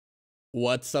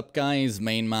What's up, guys?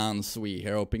 MainManSWE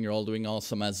here, hoping you're all doing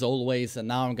awesome as always, and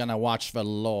now I'm gonna watch the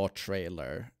Law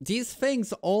trailer. These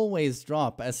things always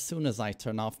drop as soon as I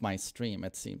turn off my stream,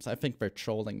 it seems. I think they're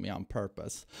trolling me on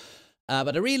purpose.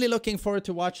 But I'm really looking forward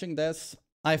to watching this.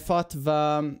 I thought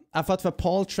the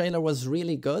Paul trailer was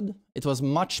really good. It was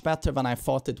much better than I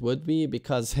thought it would be,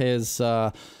 because his...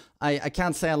 I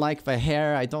can't say I like the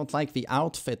hair, I don't like the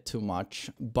outfit too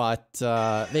much, but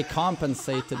they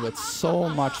compensated with so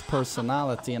much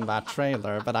personality in that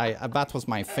trailer that that was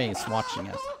my face watching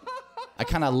it. I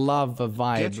kind of love the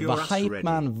vibe. The hype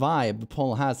man vibe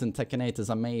Paul has in Tekken 8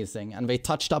 is amazing, and they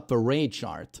touched up the rage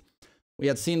art. We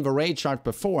had seen the rage art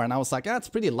before, and I was like, that's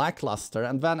pretty lackluster.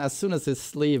 And then as soon as his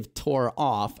sleeve tore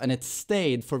off, and it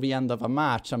stayed for the end of a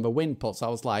match and the win pulse, I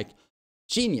was like,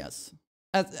 genius.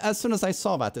 As soon as I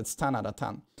saw that, it's 10 out of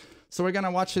 10. So we're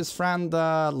gonna watch his friend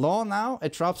Law now.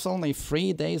 It drops only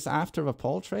 3 days after the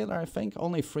Paul trailer, I think.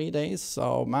 Only 3 days.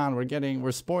 So man,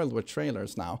 we're spoiled with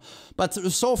trailers now. But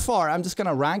so far, I'm just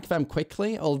gonna rank them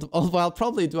quickly. Although I'll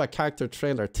probably do a character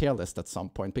trailer tier list at some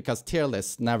point, because tier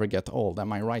lists never get old.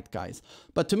 Am I right, guys?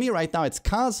 But to me right now, it's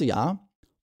Kazuya,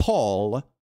 Paul,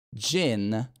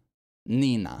 Jin,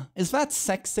 Nina. Is that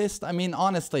sexist? I mean,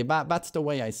 honestly, that's the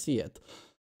way I see it.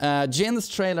 Jin's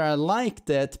trailer, I liked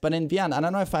it, but in the end, I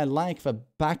don't know if I like the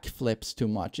backflips too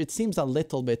much. It seems a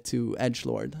little bit too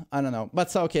edgelord. I don't know. But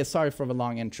so, okay, sorry for the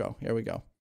long intro. Here we go.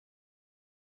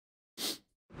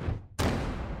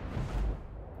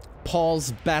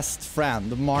 Paul's best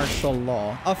friend, martial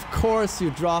law. Of course you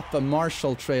drop a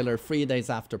martial trailer 3 days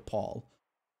after Paul.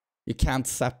 You can't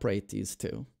separate these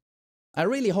two. I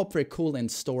really hope they're cool in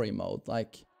story mode.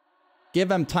 Like, give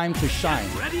them time to shine.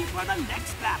 Get ready for the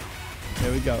next battle.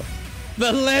 Here we go.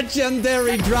 The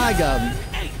legendary dragon.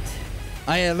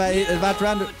 That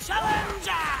random. Challenger.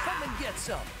 Come and get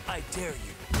some. I dare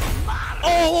you.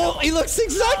 Oh, he looks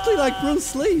exactly like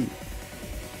Bruce Lee.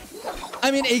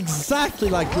 I mean, exactly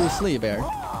like Bruce Lee there.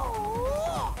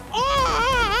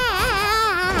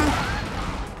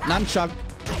 Nunchuck.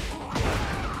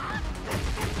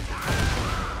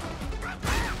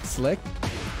 Slick.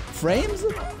 Frames?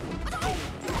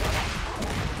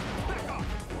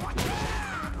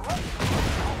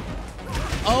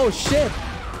 Oh shit!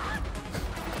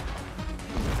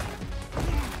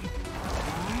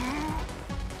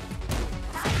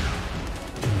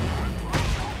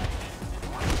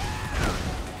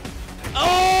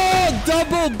 Oh!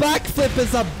 Double backflip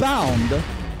is a bound!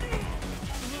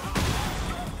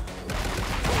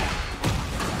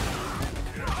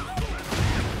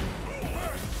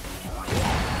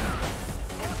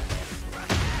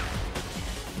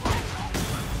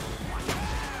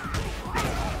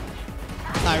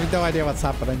 I have no idea what's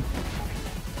happening.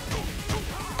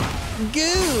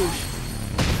 Goosh!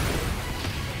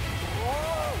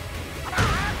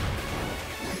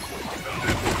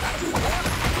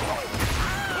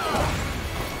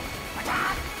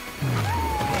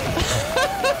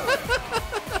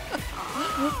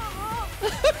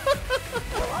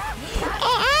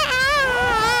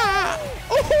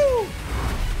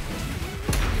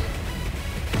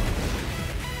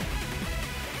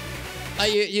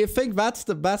 You think that's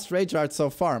the best rage art so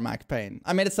far, Mac Payne?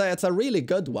 I mean, it's a really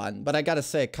good one, but I gotta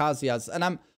say Kazuya's,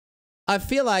 and I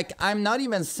feel like I'm not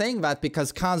even saying that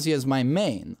because Kazuya is my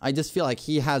main. I just feel like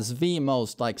he has the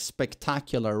most like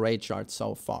spectacular rage art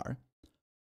so far.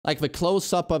 Like the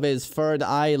close-up of his third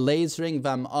eye, lasering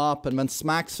them up, and then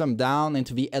smacks them down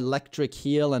into the electric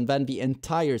heel, and then the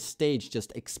entire stage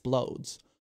just explodes.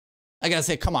 I gotta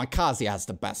say, come on, Kazuya has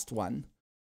the best one.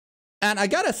 And I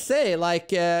gotta say, like,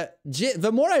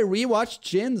 the more I rewatch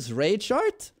Jin's rage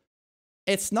art,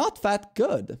 it's not that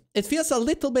good. It feels a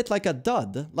little bit like a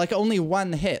dud, like only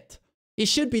one hit. He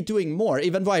should be doing more,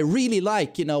 even though I really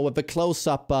like, you know, the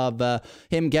close-up of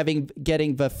him getting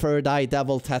the third eye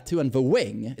devil tattoo and the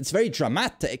wing. It's very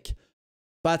dramatic,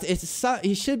 but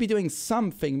he should be doing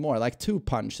something more, like 2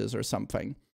 punches or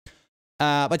something.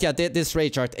 But yeah, this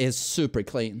rage art is super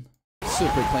clean.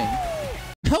 Super clean.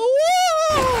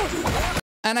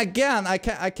 And again, I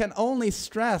can only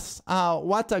stress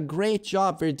what a great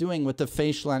job they're doing with the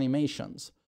facial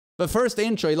animations. The first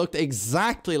intro, he looked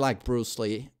exactly like Bruce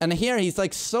Lee. And here, he's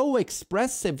like so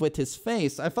expressive with his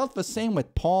face. I felt the same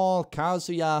with Paul,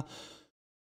 Kazuya.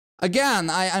 Again,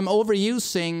 I'm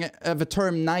overusing the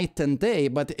term night and day,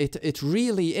 but it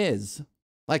really is.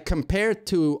 Like, compared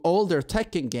to older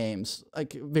Tekken games,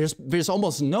 like, there's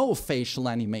almost no facial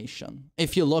animation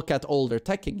if you look at older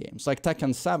Tekken games, like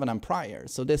Tekken 7 and prior.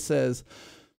 So this is...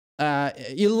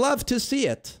 you love to see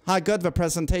it, how good the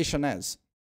presentation is.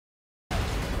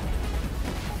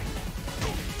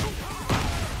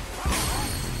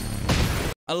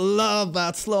 I love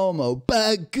that slow-mo.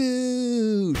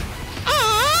 Bagoosh!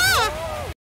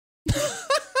 Ah!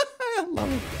 I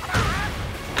love it.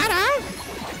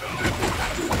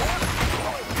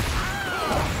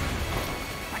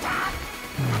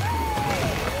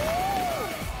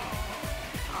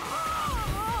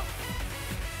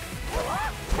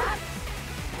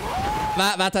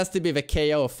 That has to be the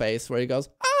KO face where he goes,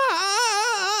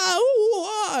 ah,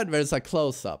 and there's a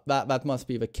close-up. That must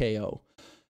be the KO.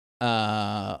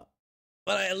 But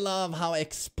I love how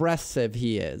expressive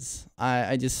he is.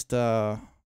 I just, I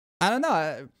don't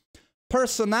know.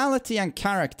 Personality and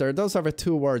character, those are the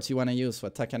two words you want to use for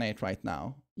Tekken 8 right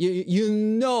now. You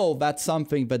know that's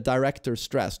something the director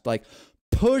stressed. Like,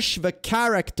 push the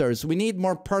characters. We need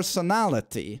more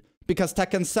personality. Because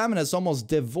Tekken 7 is almost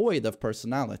devoid of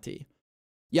personality.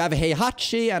 You have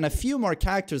Heihachi and a few more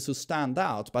characters who stand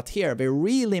out, but here they're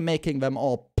really making them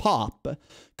all pop,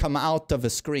 come out of the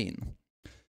screen.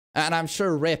 And I'm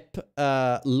sure Rip,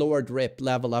 Lord Rip,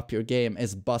 Level Up Your Game,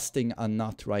 is busting a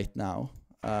nut right now.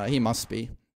 He must be.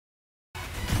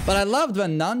 But I loved the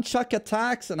nunchuck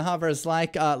attacks and how there's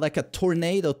like a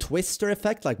tornado twister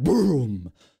effect, like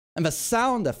boom. And the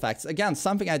sound effects, again,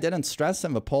 something I didn't stress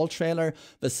in the poll trailer.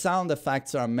 The sound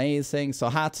effects are amazing. So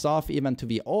hats off even to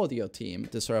the audio team.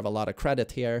 Deserve a lot of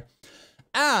credit here.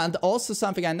 And also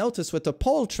something I noticed with the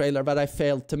poll trailer that I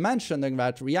failed to mention during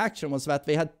that reaction was that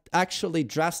they had actually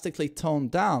drastically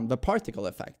toned down the particle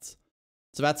effects.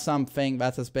 So that's something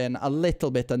that has been a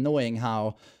little bit annoying,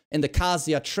 how in the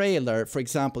Kazuya trailer, for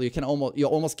example, you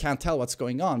almost can't tell what's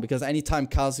going on because anytime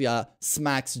Kazuya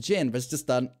smacks Jin, there's just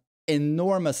an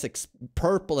enormous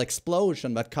purple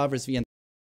explosion that covers the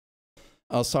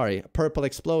purple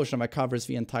explosion that covers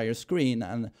the entire screen,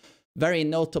 and very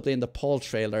notably in the poll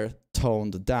trailer,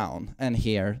 toned down, and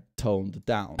here toned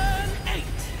down. 8.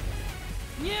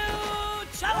 New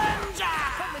challenger!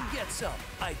 Come and get some.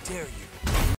 I dare you.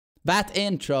 That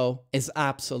intro is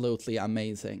absolutely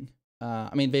amazing. I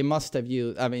mean, they must have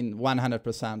used, I mean,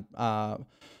 100%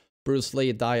 Bruce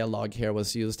Lee dialogue here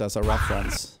was used as a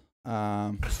reference.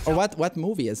 Or what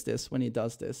movie is this when he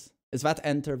does this? Is that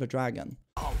Enter the Dragon?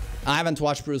 I haven't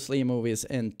watched Bruce Lee movies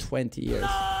in 20 years.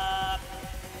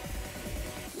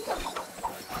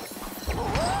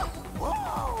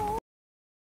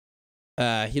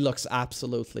 He looks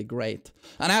absolutely great.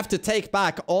 And I have to take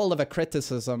back all of the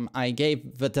criticism I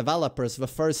gave the developers the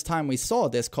first time we saw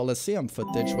this Colosseum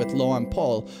footage with Lo and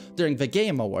Paul during the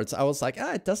Game Awards. I was like,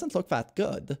 it doesn't look that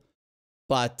good.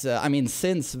 But, I mean,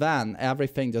 since then,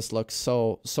 everything just looks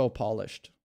so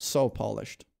polished. So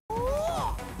polished.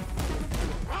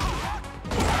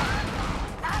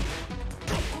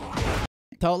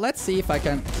 So, let's see if I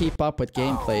can keep up with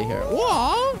gameplay here.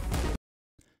 Whoa!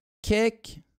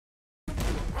 Kick.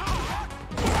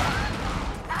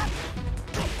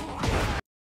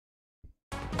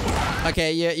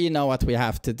 Okay, you know what we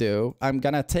have to do. I'm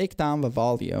gonna take down the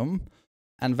volume.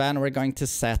 And then we're going to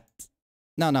set...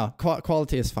 No,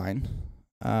 quality is fine.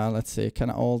 Let's see, can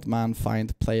old man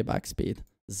find playback speed?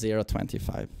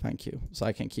 0.25, thank you. So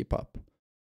I can keep up.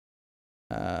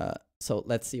 So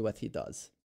let's see what he does.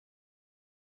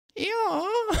 Yeah.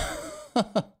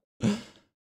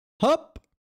 Hop.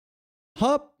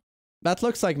 Hop. That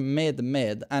looks like mid,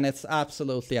 and it's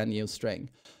absolutely a new string.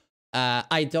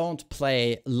 I don't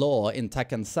play Law in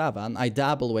Tekken 7. I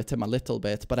dabble with him a little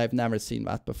bit, but I've never seen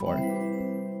that before.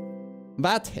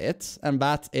 That hits, and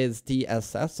that is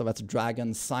DSS, so that's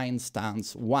Dragon Sign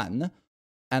Stance 1.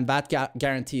 And that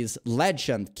guarantees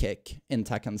Legend Kick in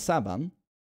Tekken 7.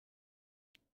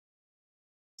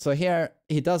 So here,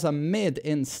 he does a mid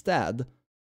instead.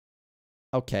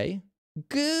 Okay.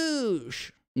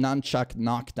 Goosh! Nunchuck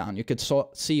knockdown. You could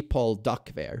see Paul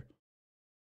duck there.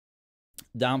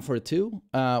 Down for 2.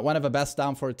 One of the best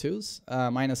down for 2s.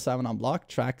 -7 on block.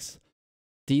 Tracks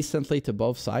decently to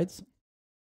both sides.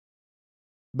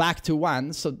 Back to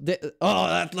 1. So, oh,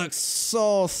 that looks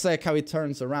so sick how he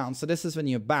turns around. So this is the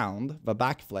new bound, the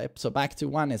backflip. So back to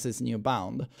 1 is his new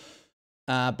bound.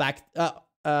 No,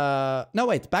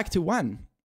 wait, back to 1.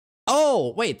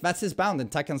 Oh, wait, that's his bound in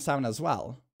Tekken 7 as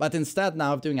well. But instead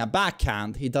now of doing a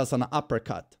backhand, he does an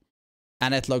uppercut.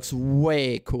 And it looks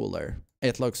way cooler.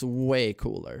 It looks way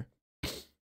cooler.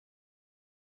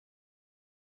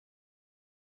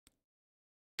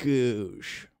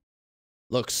 Goosh.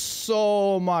 Looks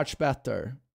so much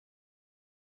better.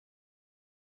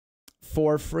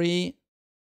 For free,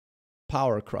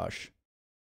 Power Crush.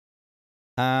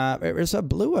 There's a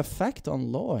blue effect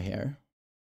on Law here.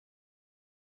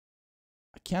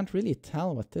 I can't really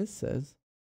tell what this is.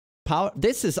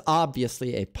 This is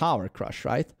obviously a Power Crush,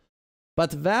 right?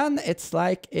 But then it's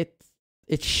like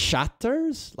It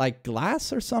shatters like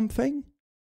glass or something.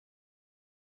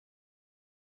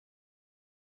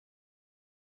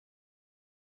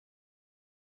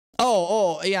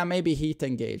 Oh, yeah, maybe heat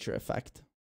engager effect.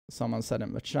 Someone said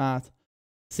in the chat.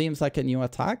 Seems like a new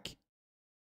attack.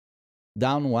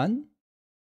 Down 1.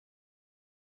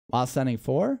 While standing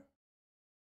 4.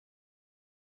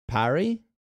 Parry.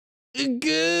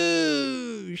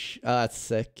 Goosh! Oh, that's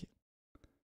sick.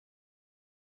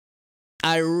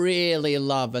 I really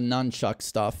love the nunchuck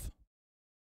stuff.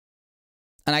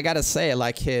 And I gotta say,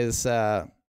 like, his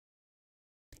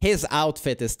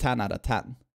outfit is 10 out of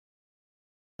 10.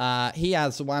 He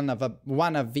has one of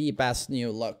the best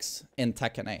new looks in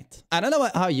Tekken 8. I don't know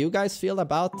how you guys feel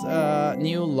about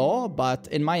new Law, but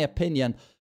in my opinion,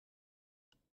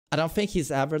 I don't think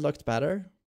he's ever looked better,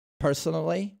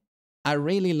 personally. I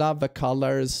really love the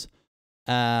colors,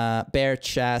 bare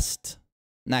chest,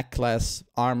 necklace,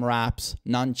 arm wraps,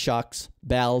 nunchucks,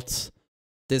 belts,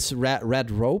 this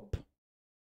red rope,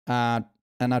 and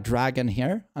a dragon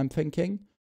here, I'm thinking.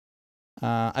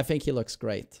 I think he looks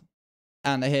great.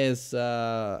 And his,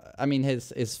 I mean,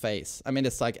 his face. I mean,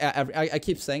 it's like, I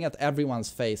keep saying it, everyone's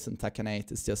face in Tekken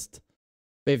 8 is just,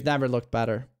 they've never looked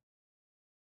better.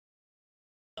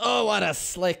 Oh, what a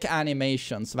slick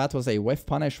animation. So that was a whiff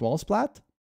punish wall splat.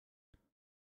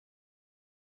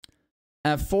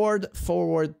 And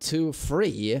forward 2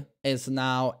 free is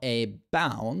now a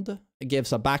bound. It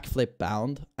gives a backflip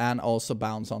bound and also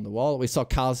bounds on the wall. We saw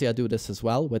Kazuya do this as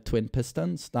well with twin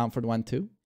pistons, down for 1-2.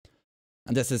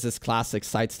 And this is his classic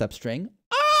sidestep string.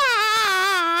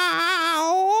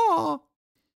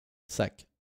 Sick.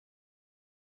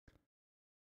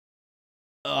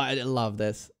 Oh, I love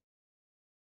this.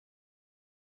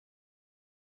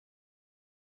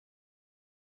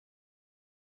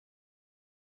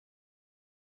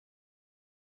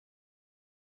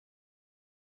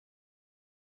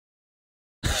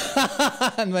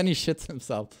 And when he shits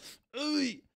himself.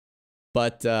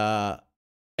 But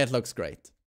it looks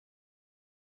great.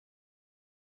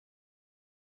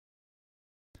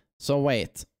 So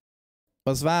wait.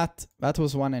 Was that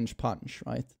was 1-inch punch,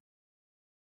 right?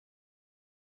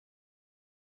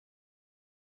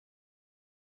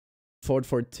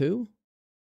 Forward 2?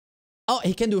 Oh,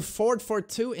 he can do forward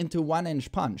 2 into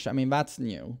 1-inch punch. I mean, that's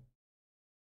new.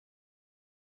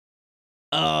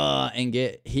 And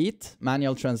get heat,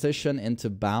 manual transition into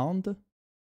bound.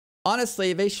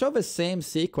 Honestly, they show the same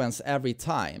sequence every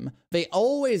time. They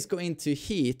always go into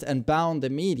heat and bound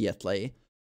immediately.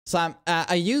 So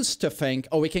I used to think,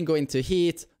 oh, we can go into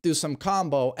heat, do some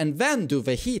combo, and then do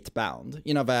the heat bound.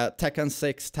 You know, the Tekken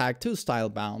 6 Tag 2 style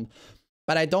bound.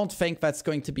 But I don't think that's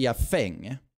going to be a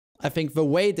thing. I think the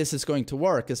way this is going to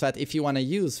work is that if you want to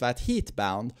use that heat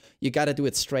bound, you got to do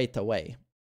it straight away.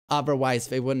 Otherwise,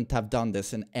 they wouldn't have done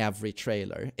this in every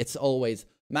trailer. It's always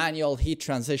manual heat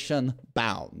transition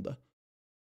bound.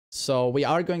 So we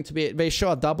are going to be... They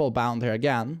show a double bound here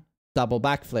again. Double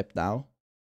backflip now.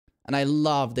 And I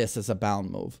love this as a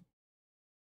bound move.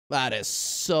 That is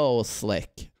so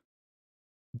slick.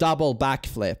 Double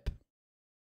backflip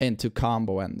into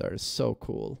combo enders. So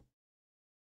cool.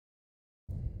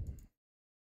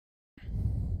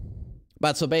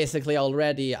 But so basically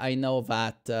already I know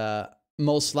that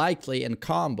most likely in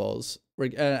combos,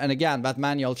 and again, that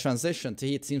manual transition to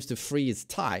heat seems to freeze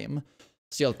time.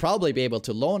 So you'll probably be able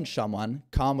to launch someone,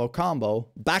 combo,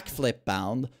 backflip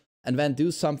bound, and then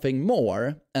do something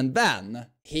more, and then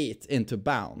heat into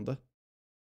bound.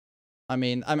 I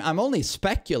mean, I'm only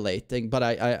speculating, but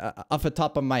I off the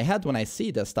top of my head, when I see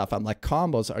this stuff, I'm like,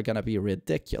 combos are gonna be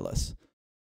ridiculous.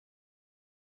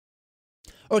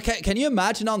 Or can you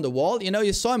imagine on the wall? You know,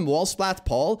 you saw him wall splat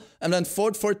Paul, and then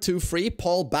forward 2 free,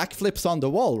 Paul backflips on the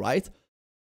wall, right?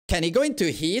 Can he go into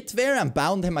heat there and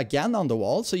bound him again on the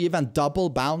wall? So you even double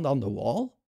bound on the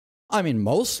wall? I mean,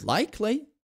 most likely.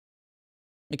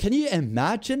 Can you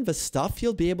imagine the stuff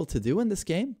you'll be able to do in this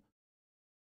game?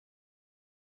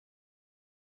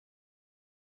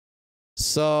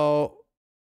 So,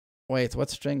 wait, what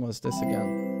string was this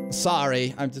again?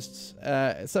 Sorry, I'm just...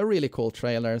 it's a really cool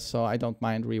trailer, so I don't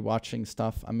mind rewatching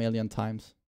stuff a million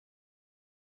times.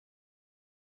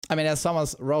 I mean, as someone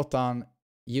wrote on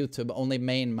YouTube, only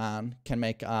main man can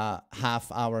make a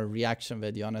half-hour reaction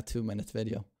video on a 2-minute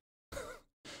video.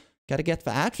 Gotta get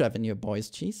the ad revenue, boys.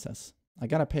 Jesus. I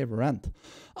gotta pay rent.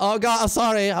 Oh, God,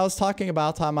 sorry. I was talking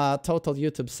about I'm a total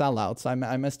YouTube sellout, so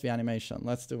I missed the animation.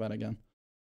 Let's do that again.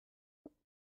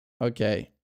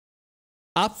 Okay.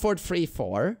 Upward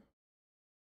 3-4.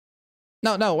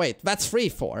 No, wait. That's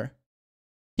 3-4.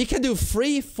 He can do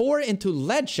 3-4 into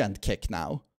legend kick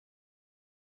now.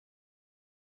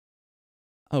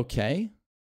 Okay.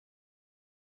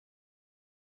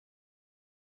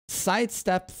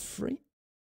 Sidestep free?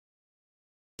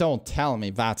 Don't tell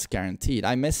me that's guaranteed.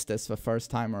 I missed this the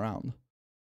first time around.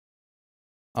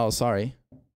 Oh, sorry.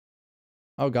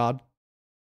 Oh, God.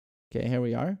 Okay, here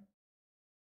we are.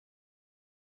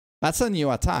 That's a new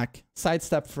attack.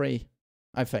 Sidestep free,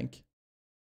 I think.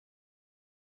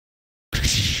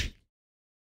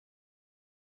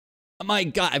 My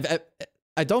God.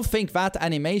 I don't think that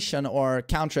animation or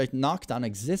counter knockdown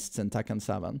exists in Tekken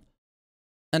 7.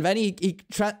 And then he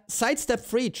sidestep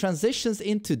free transitions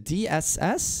into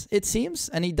DSS, it seems.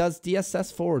 And he does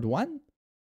DSS forward 1.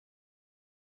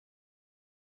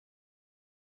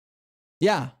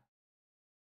 Yeah.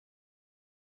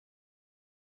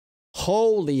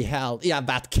 Holy hell. Yeah,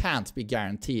 that can't be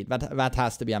guaranteed. That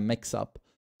has to be a mix-up.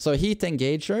 So Heat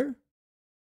Engager.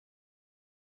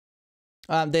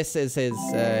 This is his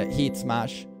Heat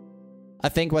Smash. I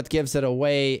think what gives it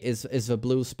away is the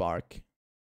Blue Spark.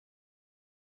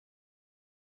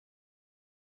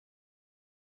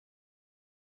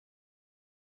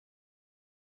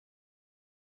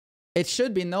 It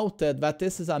should be noted that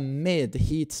this is a mid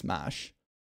Heat Smash.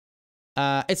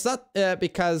 It's not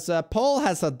because Paul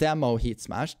has a demo Heat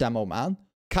Smash, Demo Man.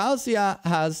 Kazuya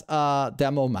has a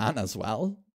Demo Man as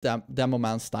well, Demo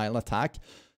Man style attack.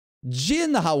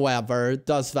 Jin, however,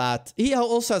 does that. He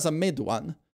also has a mid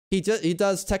one. He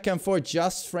does Tekken 4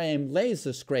 Just Frame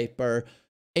Laser Scraper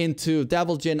into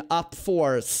Devil Jin up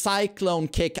 4 Cyclone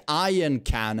Kick Iron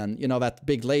Cannon. You know, that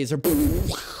big laser.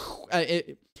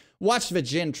 Watch the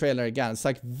Jin trailer again. It's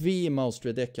like the most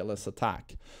ridiculous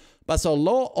attack. But so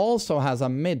Law also has a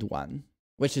mid one,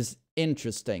 which is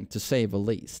interesting to say the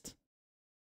least.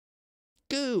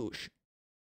 Goosh.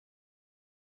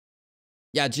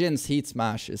 Yeah, Jin's Heat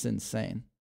Smash is insane.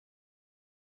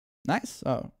 Nice.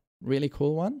 Oh, really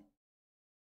cool one.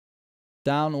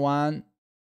 Down 1.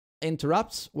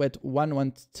 Interrupts with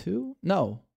 1-1-2.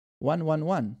 No,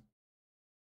 1-1-1.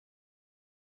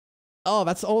 Oh,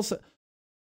 that's also...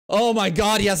 Oh my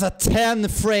God, he has a 10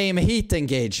 frame Heat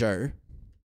Engager.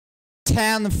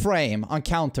 10 frame on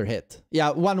counter hit.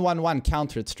 Yeah, 1-1-1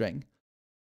 counter hit string.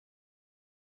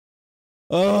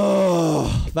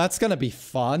 Oh, that's gonna be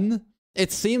fun.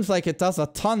 It seems like it does a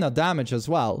ton of damage as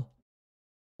well.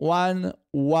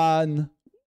 1-1.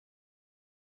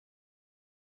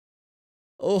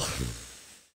 Oh.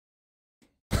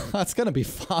 That's gonna be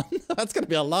fun. That's gonna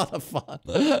be a lot of fun.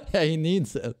 Yeah, he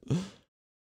needs it.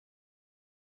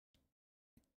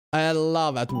 I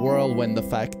love that whirlwind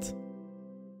effect.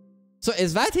 So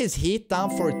is that his Heat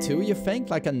down for 2, you think?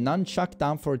 Like a nunchuck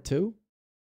down for 2?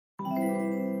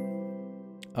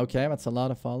 Okay, that's a lot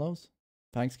of follows.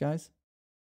 Thanks, guys.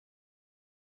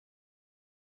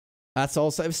 That's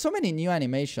also... so many new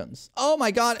animations. Oh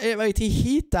my God, wait, he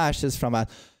Heat dashes from that.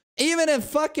 Even in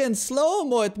fucking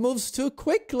slow-mo, it moves too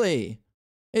quickly.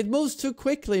 It moves too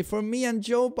quickly for me and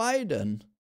Joe Biden.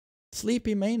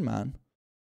 Sleepy main man.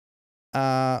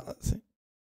 Let's see.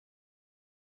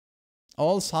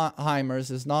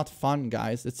 Alzheimer's is not fun,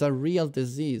 guys. It's a real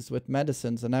disease with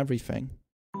medicines and everything.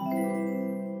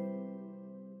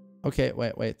 Okay,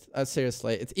 wait.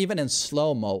 Seriously, it's even in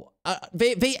slow-mo.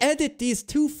 They edit these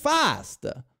too fast.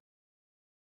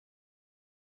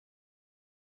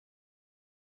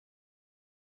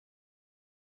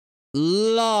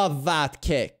 Love that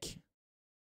kick.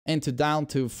 Into down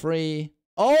 2-3.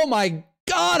 Oh my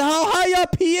God, how high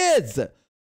up he is!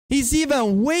 He's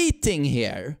even waiting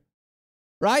here.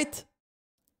 Right?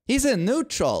 He's in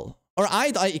neutral. Or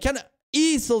I can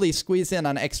easily squeeze in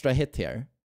an extra hit here.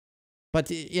 But,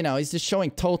 you know, he's just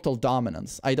showing total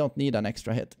dominance. I don't need an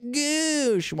extra hit.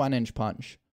 Goosh! 1-inch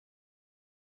punch.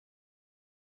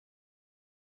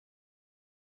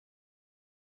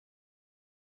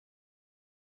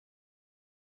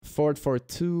 Forward for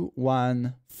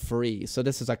 2-1-3. So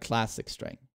this is a classic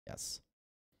string. Yes.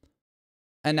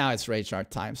 And now it's Rage Art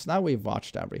time. So now we've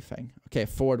watched everything. Okay,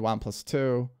 forward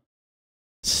 1+2.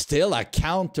 Still a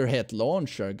counter hit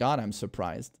launcher. God, I'm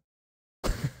surprised.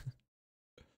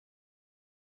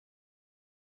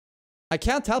 I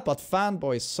can't help but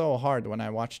fanboy so hard when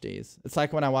I watch these. It's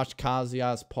like when I watch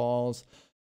Kazuya's, Paul's.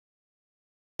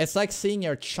 It's like seeing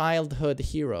your childhood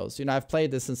heroes. You know, I've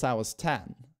played this since I was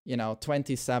 10. You know,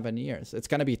 27 years. It's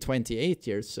gonna be 28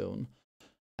 years soon.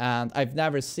 And I've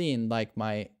never seen, like,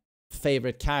 my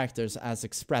favorite characters as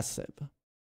expressive.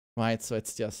 Right? So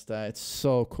it's just, it's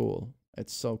so cool.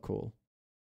 It's so cool.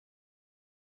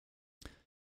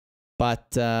 But,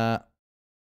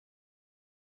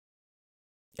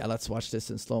 yeah, let's watch this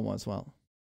in slow-mo as well.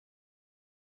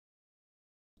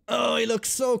 Oh, he looks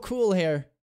so cool here.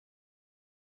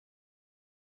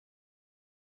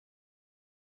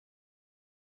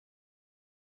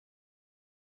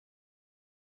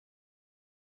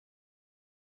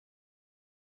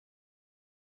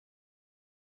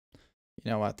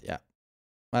 You know what? Yeah.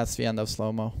 That's the end of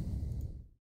slow-mo.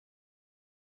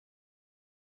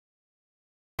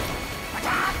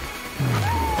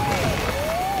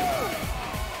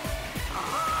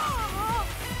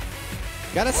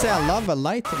 Gotta say, I love a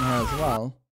light in here as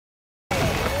well.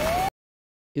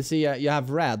 You see, you have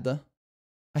red.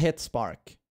 A hit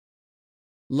spark.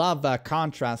 Love the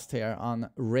contrast here on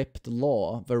Ripped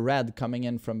Law. The red coming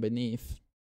in from beneath.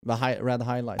 The red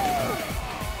highlight.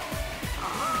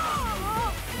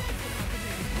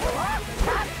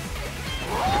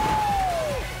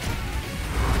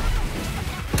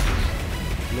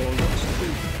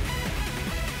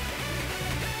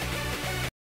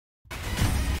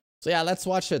 So yeah, let's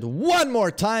watch it one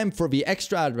more time for the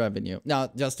extra ad revenue.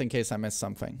 Now, just in case I missed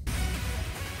something.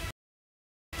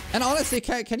 And honestly,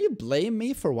 can you blame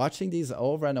me for watching these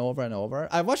over and over and over?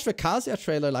 I watched the Kazuya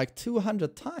trailer like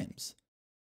 200 times.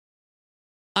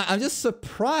 I'm just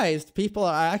surprised people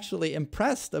are actually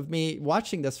impressed of me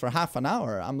watching this for half an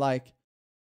hour. I'm like,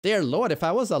 dear Lord, if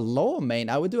I was a low main,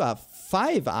 I would do a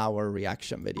 5-hour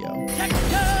reaction video.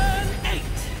 TEKKEN 8.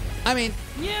 I mean,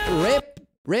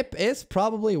 Rip is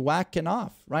probably whacking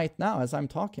off right now as I'm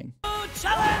talking.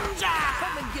 Challenger!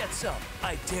 Come and get some.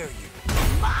 I dare you.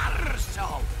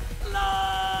 Marshall!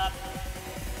 Love!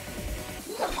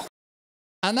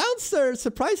 Announcer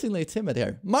surprisingly timid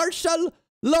here. Marshall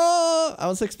Law! I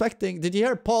was expecting, did you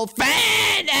hear Paul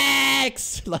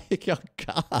Phoenix? Like, oh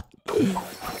god.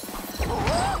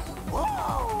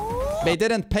 They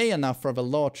didn't pay enough for the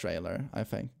Law trailer, I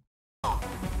think.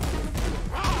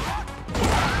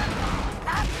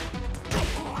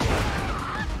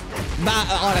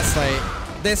 Honestly,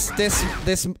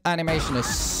 this animation is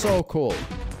so cool.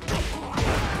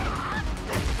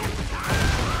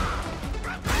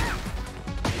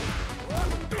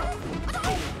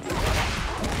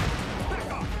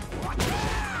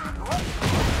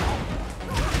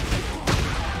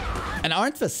 And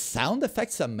aren't the sound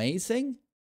effects amazing?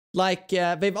 Like,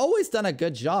 they've always done a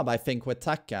good job, I think, with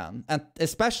Tekken, and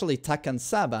especially Tekken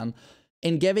 7,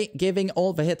 in giving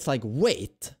all the hits like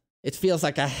weight. It feels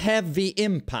like a heavy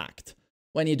impact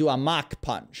when you do a Mach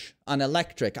punch, an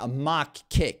electric, a Mach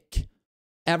kick.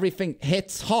 Everything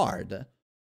hits hard.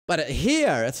 But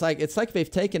here, it's like they've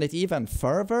taken it even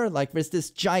further. Like there's this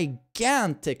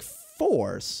gigantic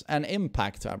force and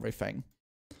impact to everything.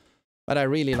 But I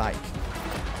really like.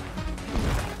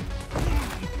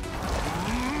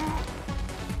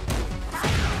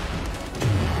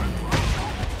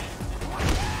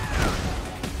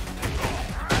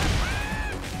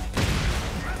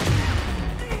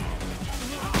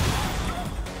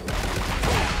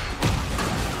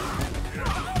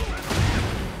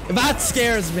 That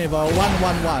scares me, though.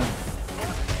 1-1-1.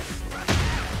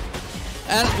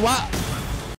 And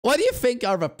what do you think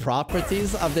are the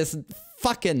properties of this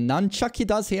fucking nunchuck he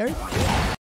does here?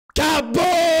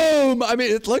 Kaboom! I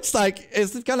mean, it looks like,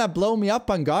 is it gonna blow me up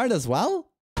on guard as well?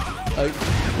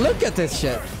 Look at this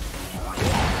shit.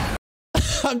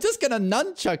 I'm just gonna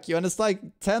nunchuck you and it's like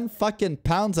 10 fucking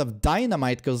pounds of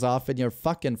dynamite goes off in your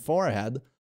fucking forehead.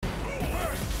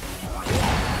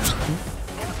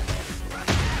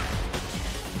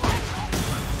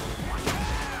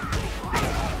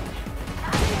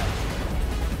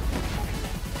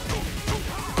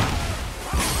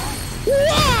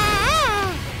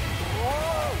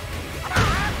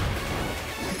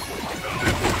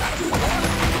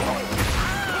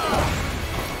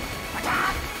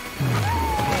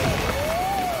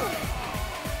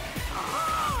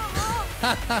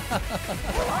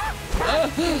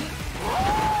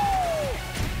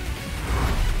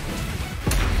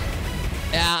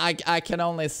 Yeah, I can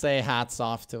only say hats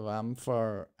off to them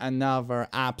for another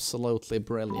absolutely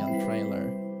brilliant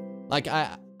trailer. Like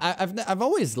I've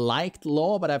always liked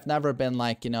Law, but I've never been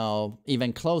like, you know,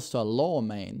 even close to a Law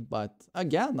main. But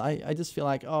again, I just feel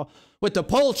like, oh, with the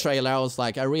Pole trailer, I was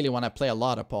like, I really want to play a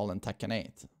lot of Pole in Tekken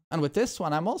 8. And with this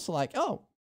one, I'm also like, oh,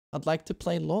 I'd like to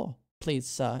play Law,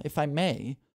 please, if I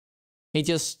may. He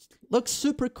just looks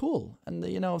super cool. And,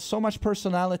 you know, so much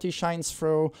personality shines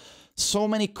through. So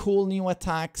many cool new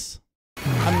attacks.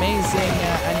 Amazing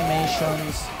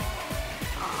animations.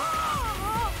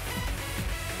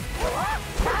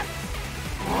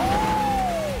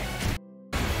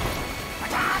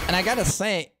 And I gotta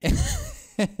say,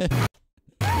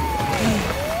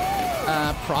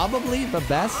 probably the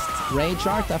best rage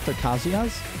art after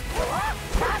Kazuya's.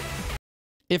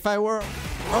 If I were,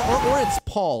 or it's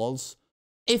Paul's.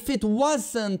 If it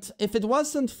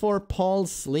wasn't for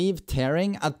Paul's sleeve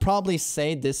tearing, I'd probably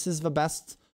say this is the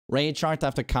best rage art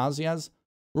after Kazuya's.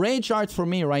 Rage art for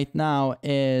me right now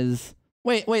is...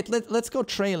 Wait, let's go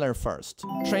trailer first.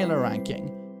 Trailer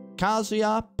ranking.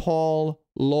 Kazuya, Paul,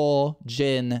 Law,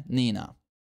 Jin, Nina.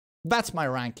 That's my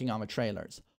ranking on the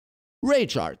trailers.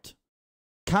 Rage art.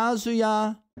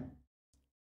 Kazuya,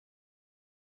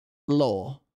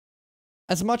 Law.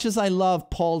 As much as I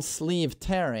love Paul's sleeve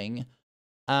tearing,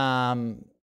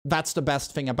 that's the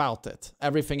best thing about it.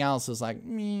 Everything else is like,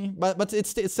 meh. But it's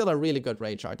still a really good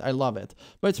rage art. I love it.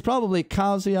 But it's probably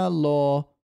Kazuya, Law,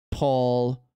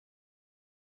 Paul.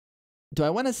 Do I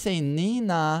want to say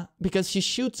Nina? Because she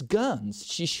shoots guns.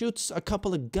 She shoots a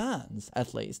couple of guns,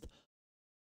 at least.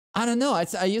 I don't know.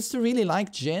 I used to really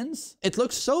like Jin's. It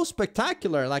looks so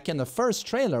spectacular, like in the first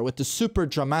trailer, with the super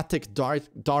dramatic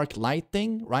dark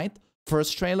lighting, right?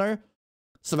 First trailer.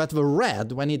 So that the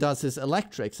red, when he does his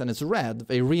electrics and it's red,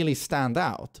 they really stand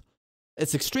out.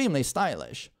 It's extremely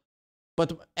stylish.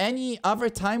 But any other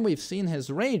time we've seen his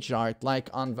rage art, like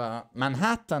on the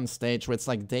Manhattan stage where it's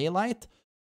like daylight,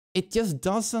 it just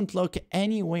doesn't look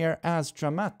anywhere as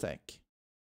dramatic.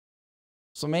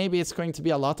 So maybe it's going to be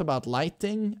a lot about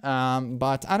lighting,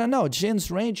 but I don't know.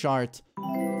 Jin's rage art,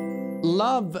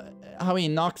 love how he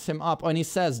knocks him up. And he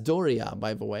says Doria,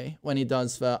 by the way, when he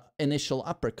does the initial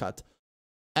uppercut.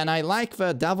 And I like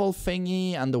the devil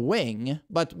thingy and the wing,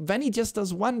 but then he just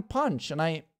does one punch, and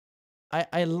I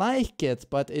like it,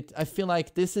 but I feel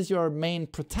like this is your main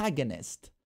protagonist.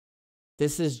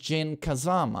 This is Jin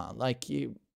Kazama. Like,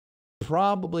 you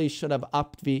probably should have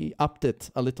upped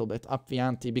it a little bit, upped the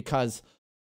ante, because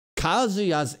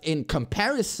Kazuya's, in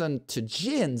comparison to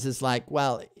Jin's, is like,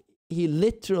 well, he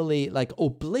literally like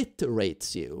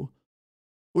obliterates you,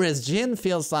 whereas Jin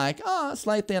feels like, oh,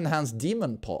 slightly enhanced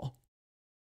demon paw.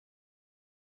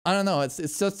 I don't know. It's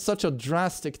just such a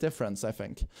drastic difference, I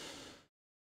think.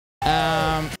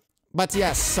 But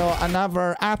yes, so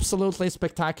another absolutely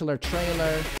spectacular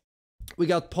trailer. We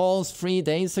got Paul's 3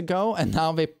 days ago, and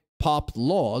now they popped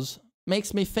Law's.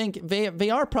 Makes me think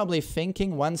they are probably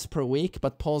thinking once per week,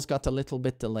 but Paul's got a little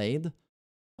bit delayed.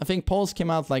 I think Paul's came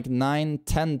out like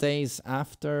 9-10 days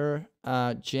after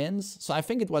Jin's, so I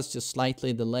think it was just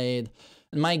slightly delayed.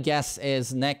 And my guess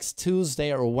is next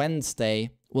Tuesday or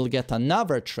Wednesday we'll get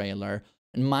another trailer,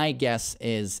 and my guess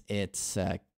is it's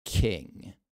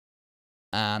King.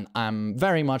 And I'm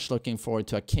very much looking forward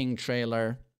to a King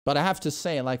trailer. But I have to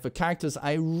say, like, the characters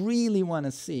I really want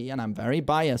to see, and I'm very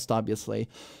biased, obviously,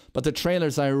 but the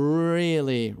trailers I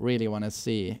really, really want to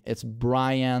see, it's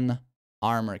Brian,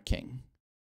 Armor King,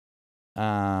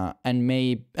 and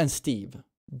Steve.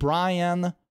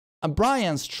 Brian's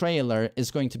trailer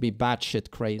is going to be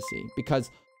batshit crazy, because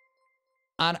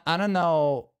I don't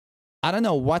know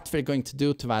what they're going to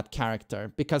do to that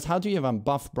character, because how do you even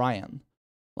buff Brian?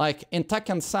 Like, in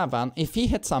Tekken 7, if he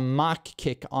hits a Mach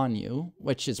kick on you,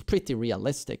 which is pretty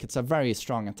realistic, it's a very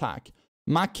strong attack.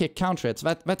 Mach kick counter hits,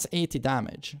 that's 80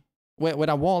 damage. With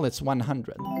a wall, it's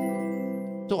 100.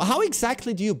 So how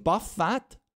exactly do you buff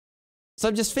that? So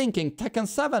I'm just thinking, Tekken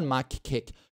 7 Mach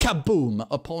kick, kaboom,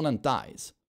 opponent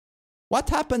dies. What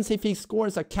happens if he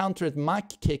scores a countered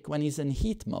Mach kick when he's in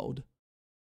heat mode?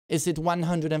 Is it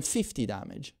 150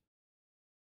 damage?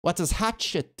 What does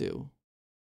Hatchet do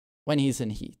when he's in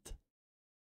heat?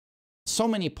 So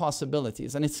many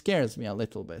possibilities, and it scares me a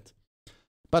little bit.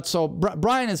 But so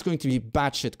Brian is going to be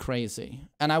batshit crazy,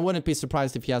 and I wouldn't be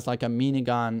surprised if he has like a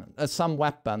minigun, some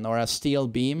weapon, or a steel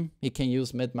beam he can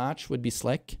use mid-match. Would be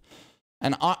slick.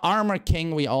 And Armor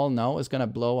King, we all know, is gonna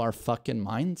blow our fucking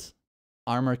minds.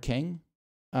 Armor King,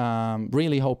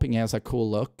 really hoping he has a cool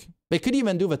look. They could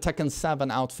even do the Tekken 7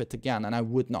 outfit again, and I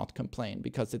would not complain,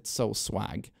 because it's so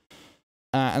swag.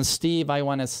 And Steve, I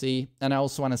want to see. And I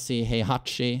also want to see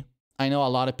Heihachi. I know a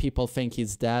lot of people think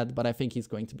he's dead, but I think he's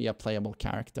going to be a playable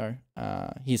character.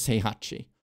 He's Heihachi.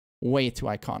 Way too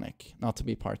iconic not to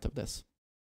be part of this.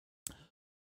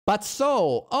 But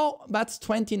so, oh, that's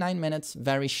 29 minutes.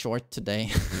 Very short today.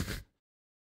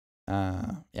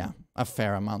 Yeah, a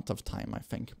fair amount of time, I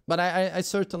think. But I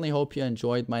certainly hope you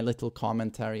enjoyed my little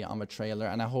commentary on the trailer,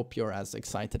 and I hope you're as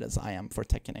excited as I am for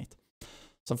Tekken 8.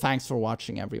 So thanks for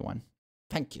watching, everyone.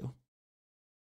 Thank you.